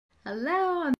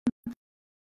Hello, I'm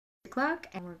Clock,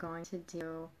 and we're going to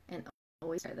do an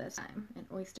oyster this time, an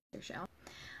oyster shell.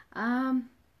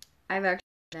 Um, I've actually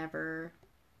never.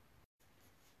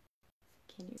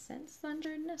 Can you sense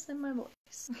thunderness in my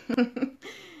voice?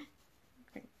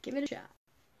 Give it a shot.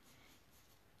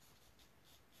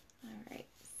 All right,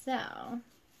 so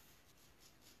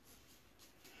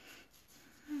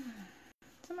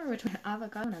somewhere between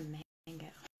avocado and a mango.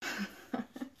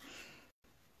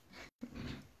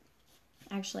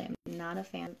 Actually, I'm not a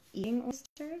fan of eating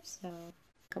oysters, so a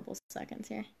couple seconds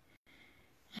here.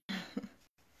 Okay.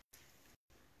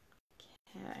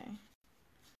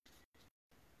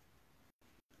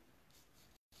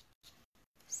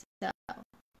 So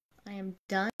I am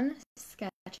done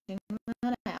sketching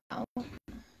that out.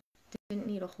 Didn't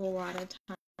need a whole lot of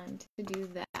time to do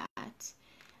that.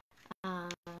 I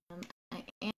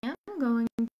am going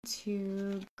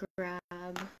to grab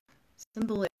some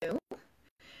blue,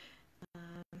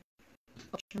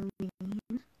 ultramarine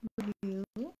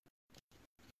blue.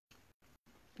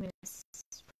 I'm going to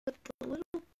put a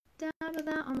little dab of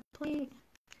that on the plate.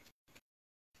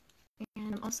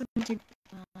 And I'm also going to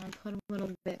put a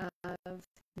little bit of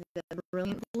the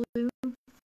brilliant blue.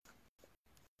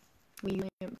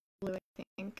 Brilliant blue, I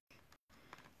think,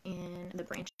 and the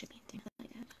branch painting that I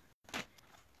did.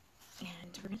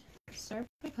 And we're going to start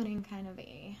by putting kind of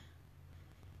a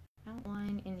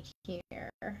outline in here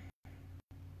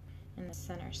in the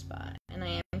center spot. And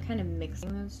I am kind of mixing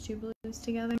those two blues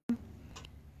together.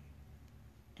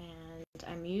 And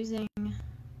I'm using,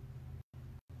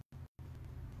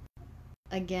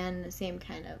 again, the same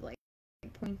kind of like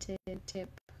pointed tip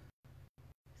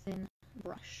thin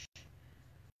brush.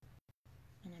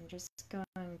 And I'm just going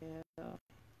to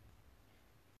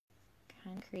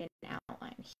kind of create an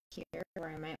outline here where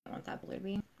I might want that blue to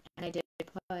be. And I did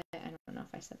put, I don't know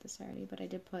if I said this already, but I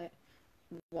did put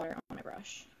water on my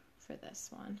brush for this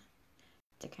one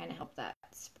to kind of help that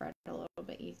spread a little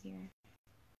bit easier.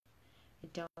 I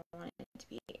don't want it to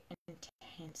be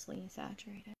intensely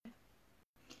saturated.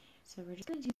 So we're just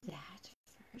going to do that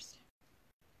first.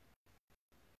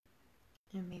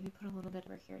 And maybe put a little bit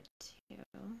over here too,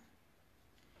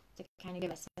 to kind of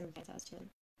give us some details to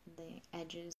the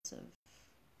edges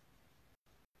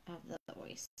of the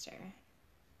oyster.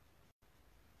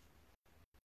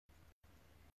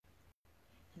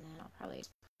 And then I'll probably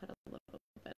put a little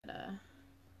bit of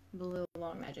blue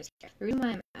along the edges here. The reason why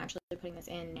I'm actually putting this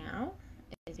in now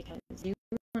is because you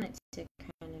want it to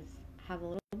kind of have a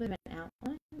little bit of an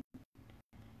outline,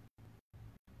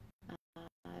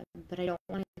 but I don't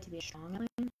want it to be a strong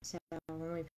outline. So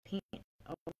when we paint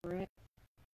over it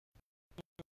in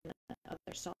the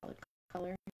other solid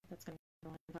color that's going to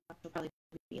go on top, it'll probably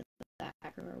be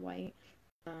black or white.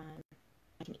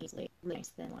 I can easily really nice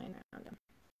thin line around them.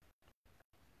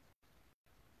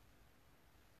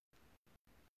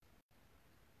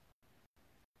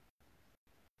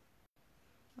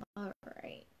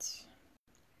 Alright,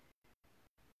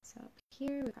 so up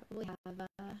here we probably have a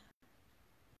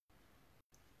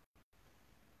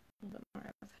little bit more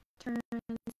of turns.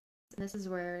 And this is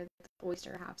where the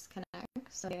oyster halves connect,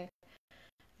 so there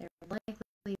would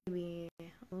likely be a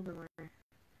little bit more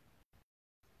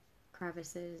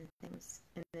crevices and things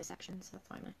in this section, so that's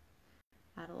why I'm going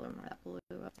to add a little more of that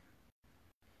blue up.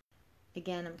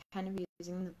 Again, I'm kind of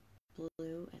using the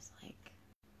blue as like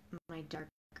my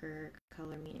darker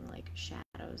color, meaning like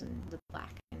shadows, and the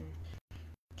black and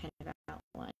kind of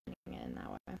outlining it in that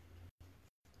way.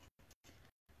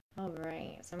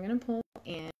 Alright, so I'm going to pull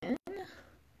in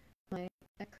my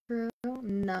acrylic,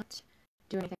 not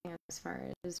do anything as far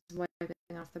as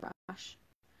wiping off the brush,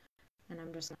 and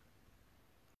I'm just going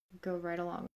to go right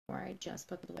along where I just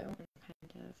put the blue and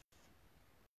kind of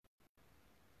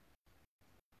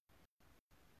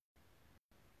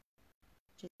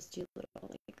just do little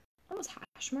like almost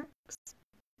hash marks.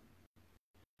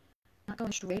 Not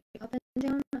going straight up and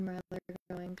down, I'm rather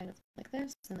going kind of like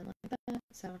this and then like that,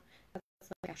 so that's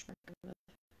like hash mark of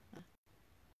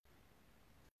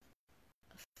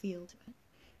a feel to it.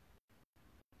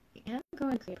 I am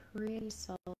going to create a pretty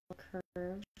solid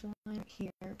curved line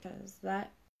here because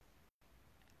that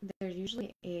there's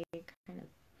usually a kind of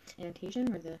indentation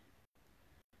where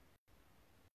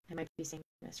I might be saying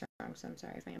this wrong, so I'm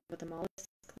sorry if I am, but the mollusk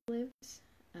lives.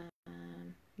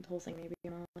 The whole thing may be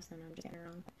a mollusk, and I'm just getting it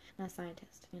wrong. I'm not a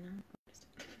scientist, you know? Just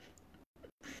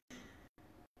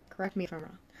correct me if I'm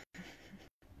wrong.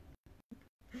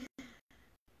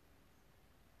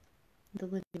 The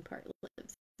living part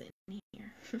lives in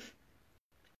here.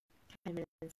 I'm in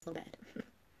this little bed.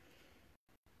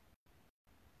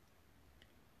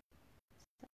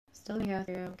 Still gonna go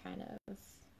through kind of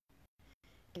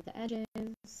give the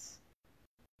edges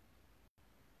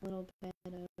a little bit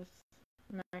of.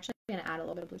 I'm actually gonna add a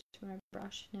little bit of blue to my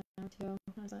brush now too.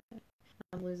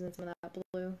 I'm losing some of that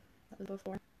blue that was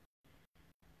before.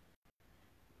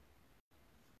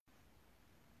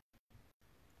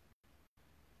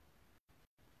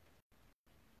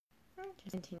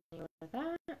 Just continue with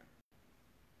that.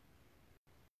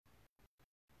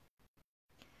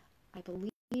 I believe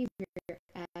your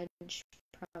edge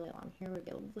probably along here would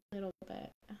be a little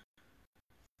bit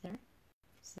thinner.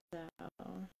 So we're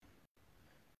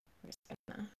just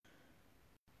gonna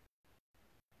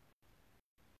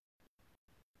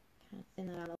kind of thin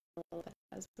that out a little bit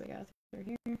as we go through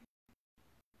here.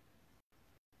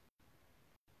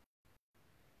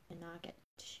 And not get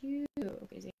too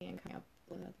crazy and coming up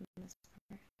with this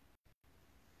part.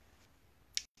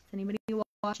 Is anybody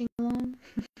watching along?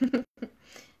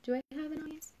 Do I have an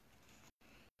audience?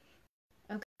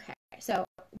 Okay, so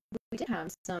we did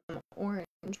have some orange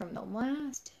from the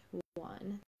last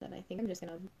one that I think I'm just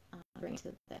gonna bring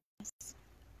to this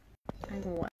as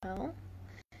well.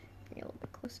 Bring it a little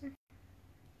bit closer.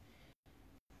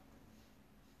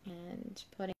 And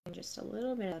putting just a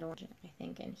little bit of that orange, I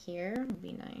think, in here would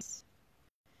be nice.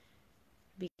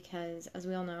 Because, as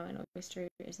we all know, an oyster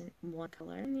isn't one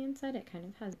color on the inside, it kind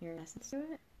of has iridescence to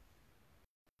it.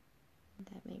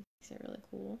 That makes it really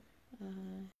cool.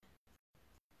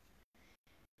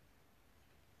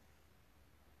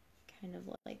 Kind of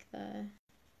like the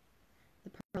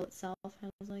pearl itself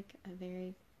has like a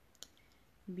very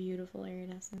beautiful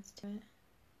iridescence to it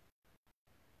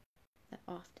that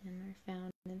often are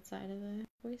found inside of the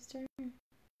oyster.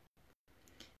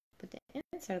 But the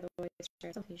inside of the oyster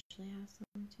itself usually has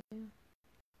some too.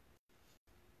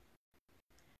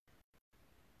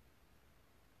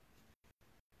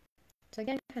 So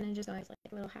again, kind of just going with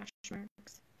like little hash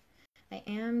marks. I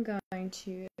am going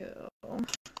to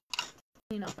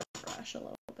clean up a brush a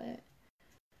little bit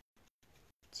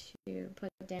to put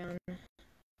down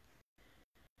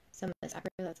some of this ochre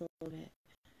that's a little bit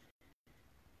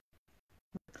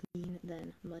more clean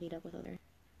than muddied up with other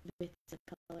bits of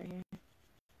color here.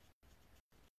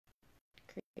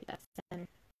 Create that center.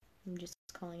 I'm just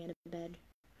calling it a bed.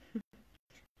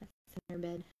 That center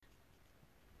bed.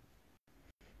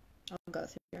 I'll go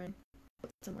through and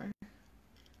put some more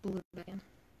blue back in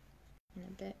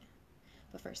a bit.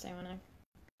 But first I want to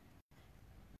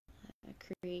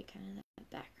create kind of that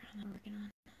background that I'm working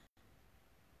on.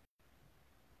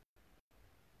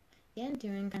 Again,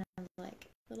 doing kind of like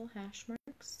little hash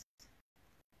marks.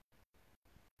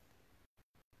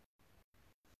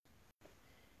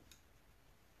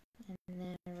 And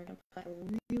then we're going to put a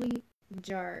really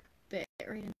dark bit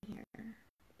right in here.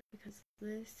 Because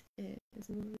this is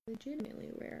legitimately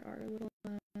where our little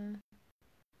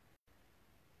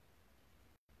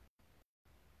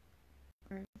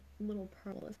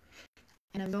pearl is.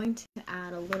 And I'm going to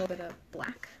add a little bit of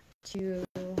black to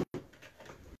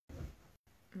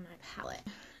my palette.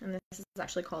 And this is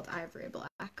actually called ivory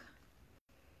black.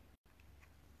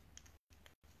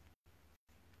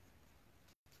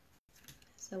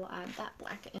 So we'll add that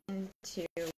black into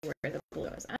where the blue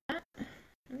is at.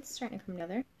 And it's starting to come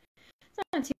together. It's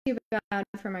not too bad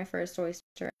for my first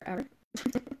oyster ever.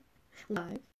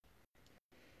 Live.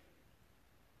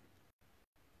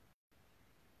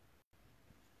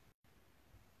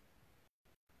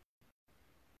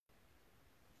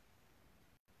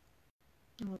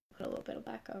 And we'll put a little bit of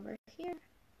black over here.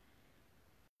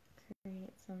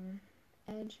 Create some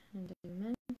edge and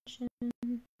dimension.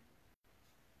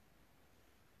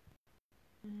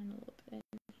 And a little bit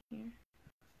in here.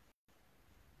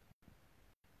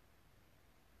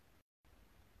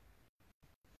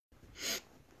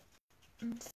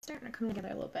 It's starting to come together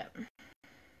a little bit.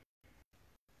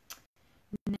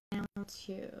 Now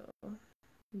to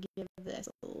give this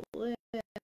a little bit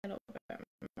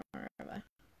more of a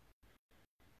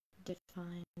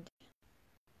defined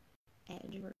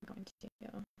edge, we're going to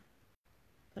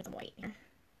put some white here.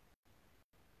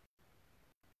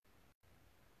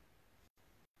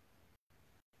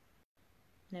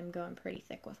 And I'm going pretty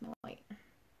thick with my white.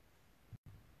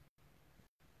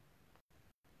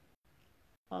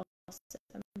 Also,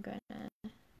 I'm going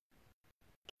to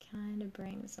kind of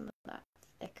bring some of that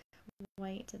thick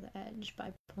white to the edge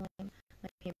by pulling my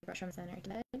paintbrush from the center to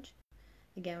the edge.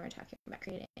 Again, we're talking about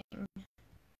creating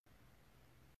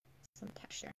some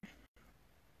texture.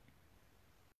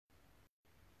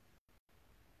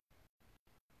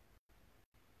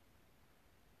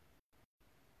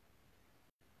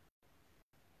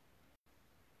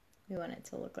 We want it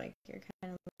to look like you're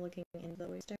kind of looking into the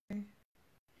oyster.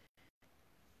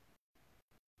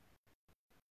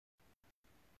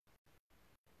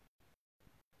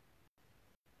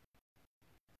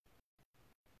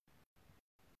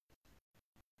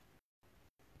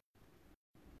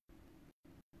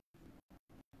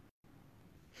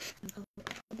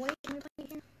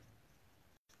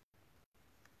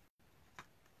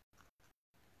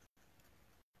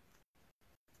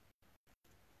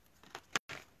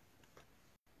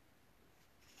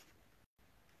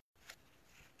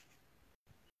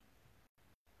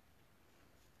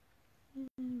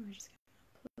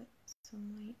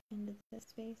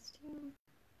 face too.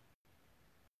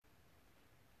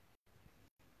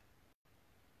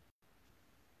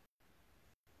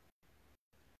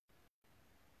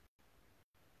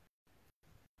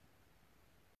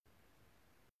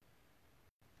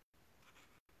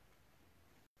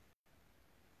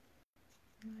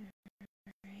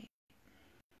 Alright.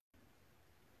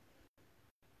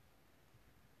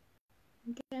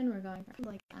 Again, we're going for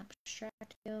like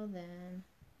abstract feel, then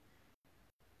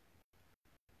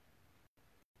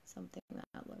something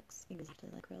that looks exactly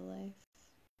like real life.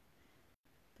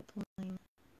 But pulling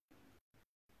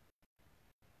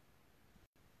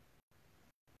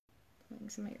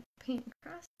some of your paint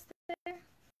across there.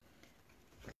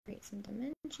 Create some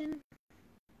dimension.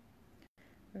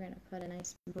 We're going to put a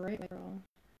nice bright pearl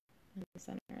in the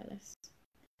center of this.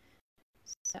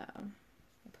 So,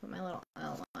 I put my little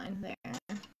outline there.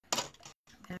 And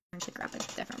I'm going to grab a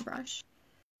different brush.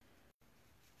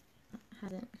 It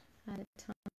hasn't had a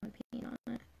ton of paint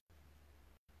on it.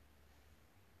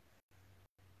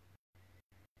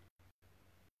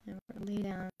 And we're going to lay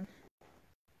down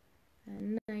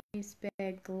a nice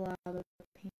big glob of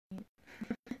paint.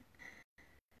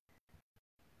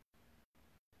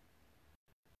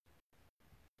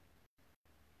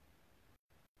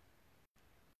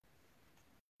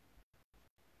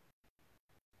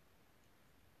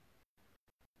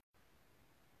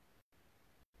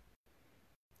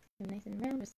 Nice and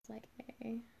round, just like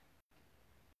a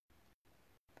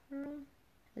pearl.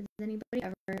 Has anybody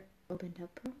ever opened up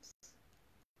pearls?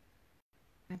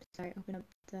 I'm sorry, open up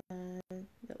the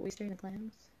oyster and the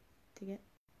clams to get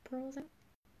pearls out?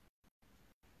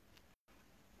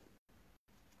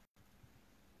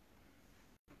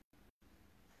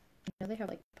 I know they have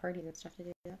like parties and stuff to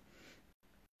do that.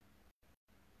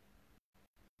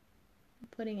 I'm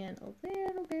putting in a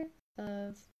little bit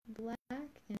of black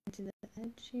into the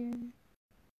edge here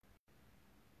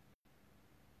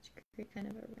to create kind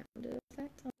of a rounded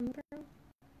effect on the pearl.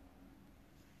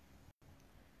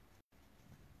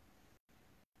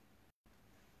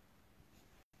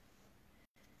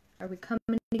 Are we coming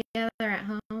together at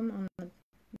home on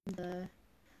the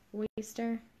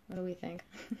oyster? What do we think?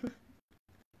 I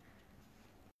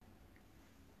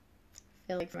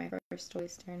feel like for my first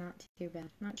oyster, not too bad,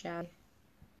 not shabby.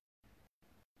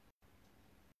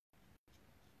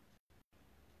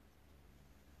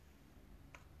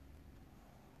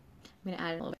 I'm going to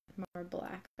add a little bit more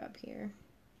black up here.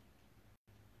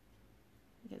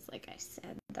 Because like I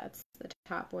said, that's the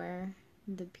top where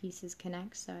the pieces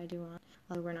connect, so I do want,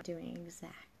 although we're not doing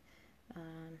exact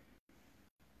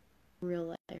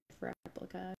real life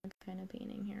replica kind of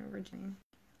painting here, we're doing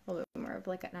a little bit more of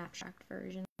like an abstract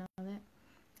version of it.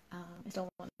 I still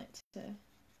want it to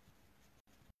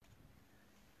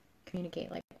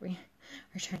communicate like we're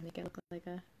trying to make it look like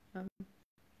a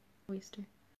oyster.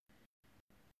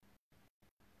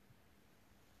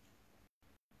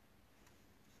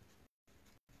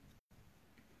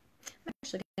 I'm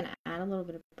actually going to add a little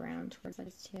bit of brown towards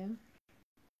this too.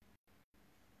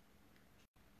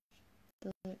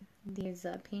 These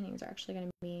paintings are actually going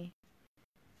to be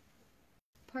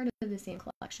part of the same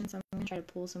collection, so I'm going to try to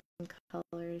pull some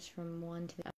colors from one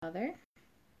to the other.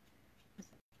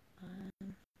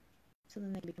 So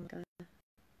then they become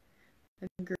like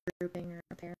a grouping or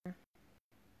a pair.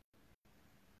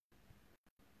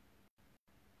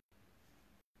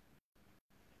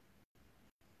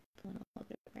 Pulling a little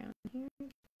bit of brown here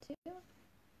too.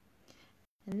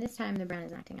 And this time the brown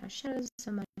is acting as shadows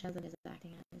so much as it is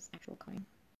acting as actual coloring.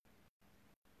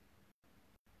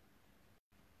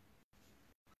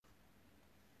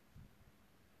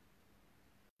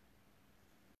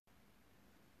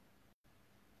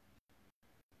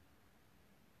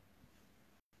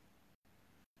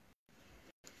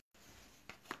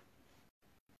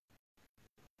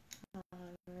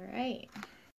 Alright.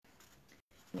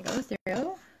 I'm going to go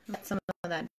through, let some of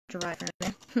that dry from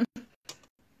there.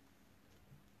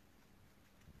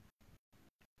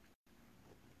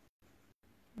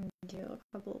 Do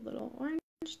a couple of little orange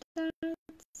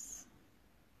dots.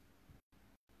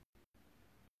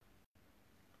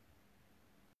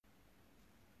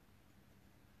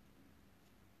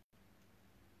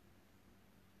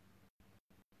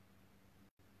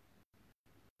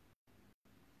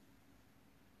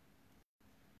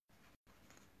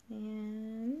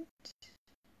 And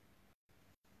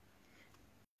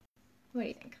what do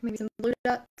you think? Maybe some blue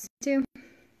dots too? I'm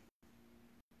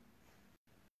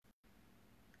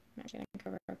actually going to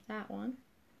cover up that one.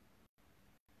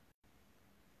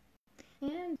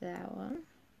 And that one.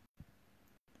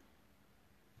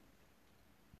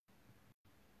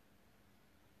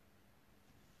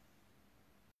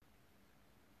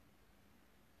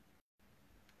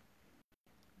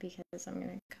 because I'm going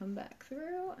to come back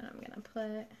through and I'm going to put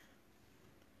a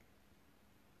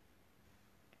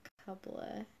couple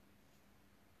of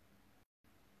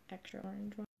extra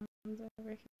orange ones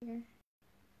over here.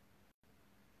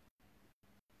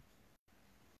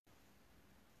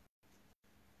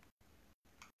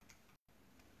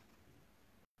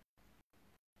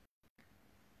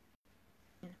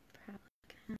 And probably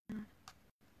kind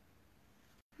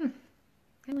of,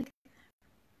 I like that.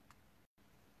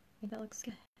 I think that looks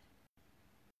good.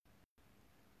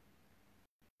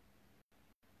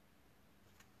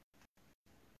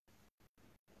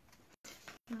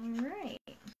 All right.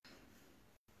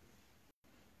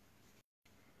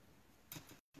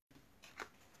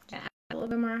 Add a little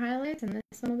bit more highlights and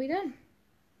this one will be done.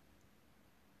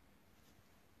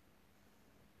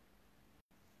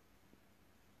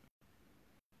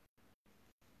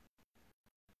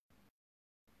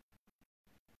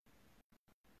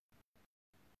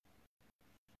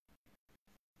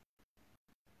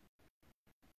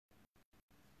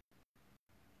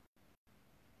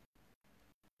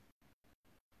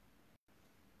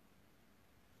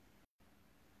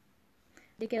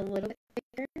 To get a little bit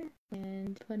thicker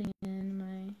and putting in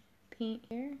my paint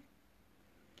here,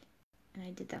 and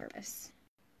I did that on purpose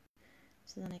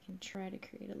so then I can try to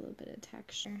create a little bit of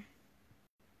texture.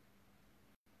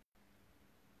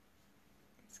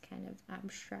 It's kind of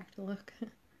abstract look.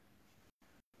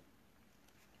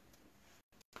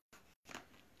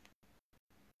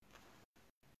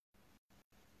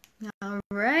 All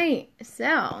right,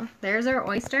 so there's our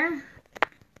oyster.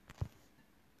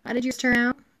 How did yours turn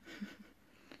out?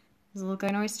 Does it look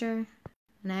like an oyster?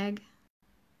 An egg?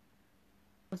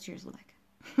 What's yours look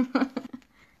like?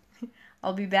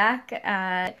 I'll be back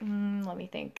at, let me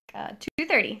think,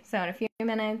 2:30. So in a few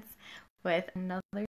minutes with another